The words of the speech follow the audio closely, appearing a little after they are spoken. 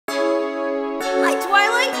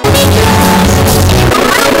Twilight? Let's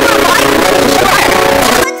go!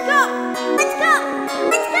 Let's go! Let's go!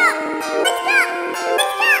 Let's go! Let's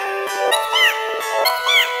go!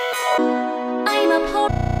 I'm a poor.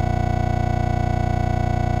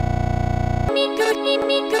 Me good, me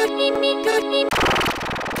good, me good, me.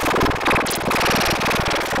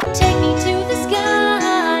 Take me to the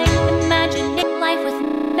sky, imagining life with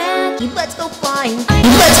magic. Let's go flying.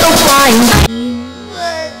 Let's go flying.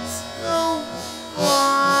 Let's go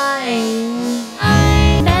flying.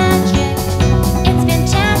 I'm magic. It's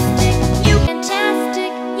fantastic. You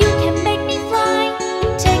fantastic. You can make me fly.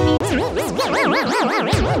 Take me to the sky.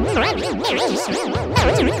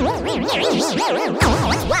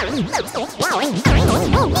 Let's go flying.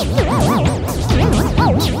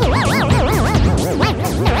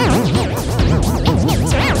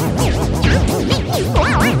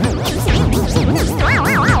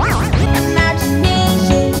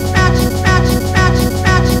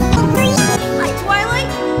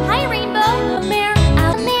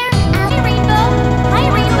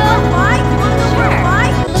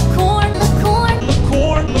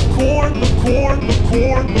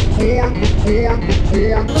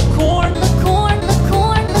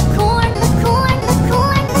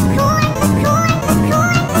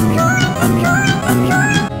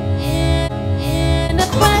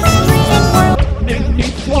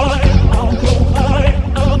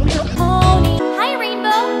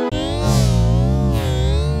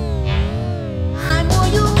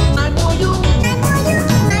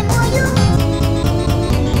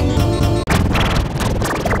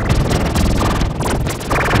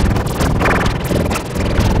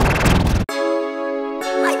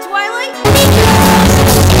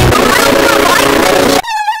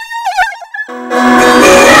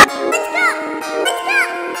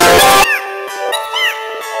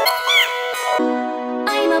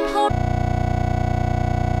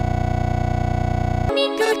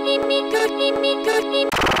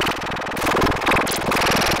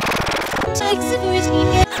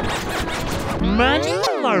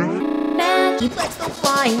 Magic. Let's go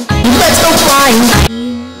flying. Let's go flying.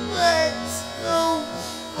 Let's go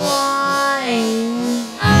flying.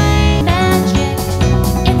 I'm magic.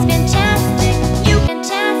 It's fantastic. You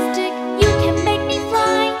fantastic. You can make me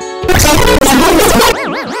fly. Let's go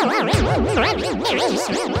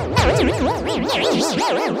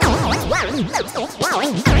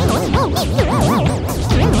flying.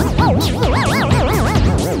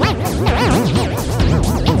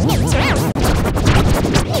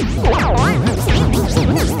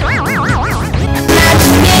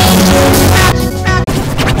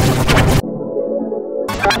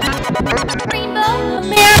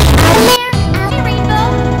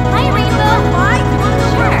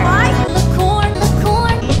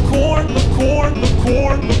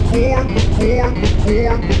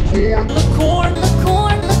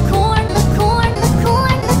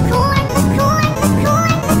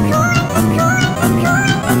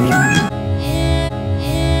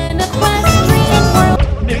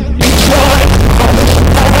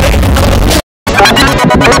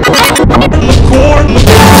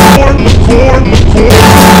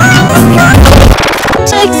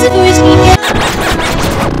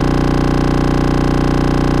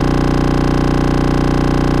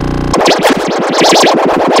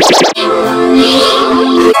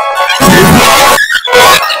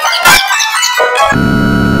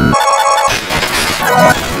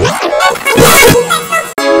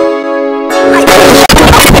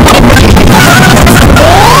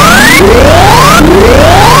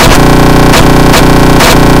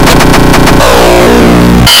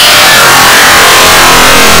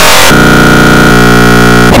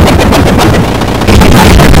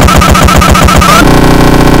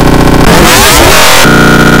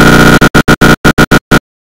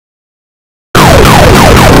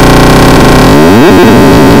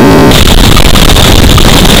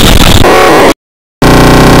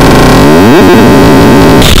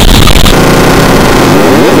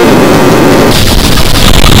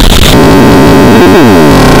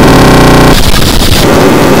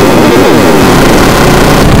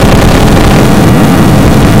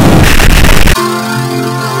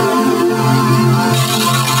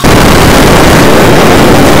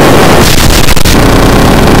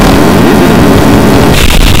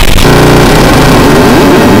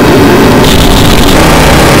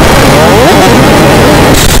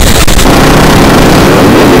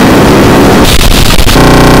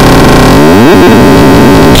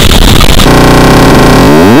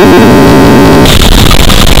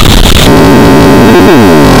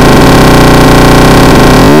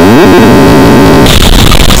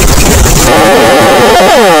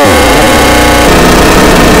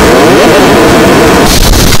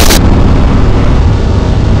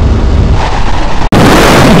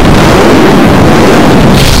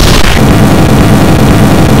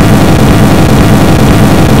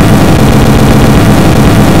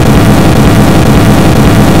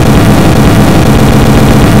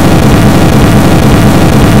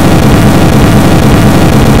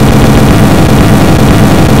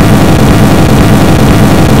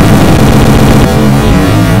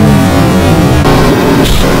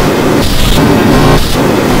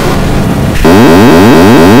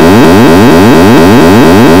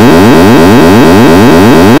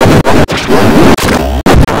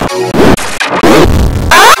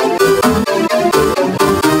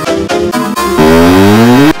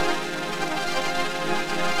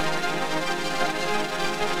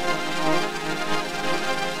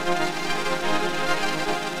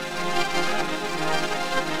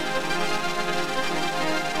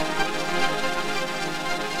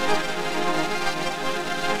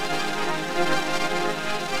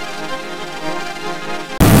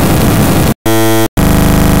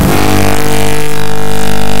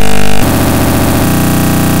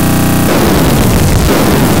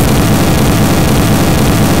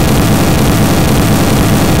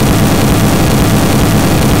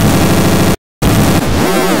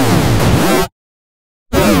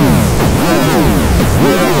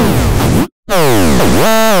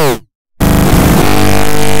 Wow!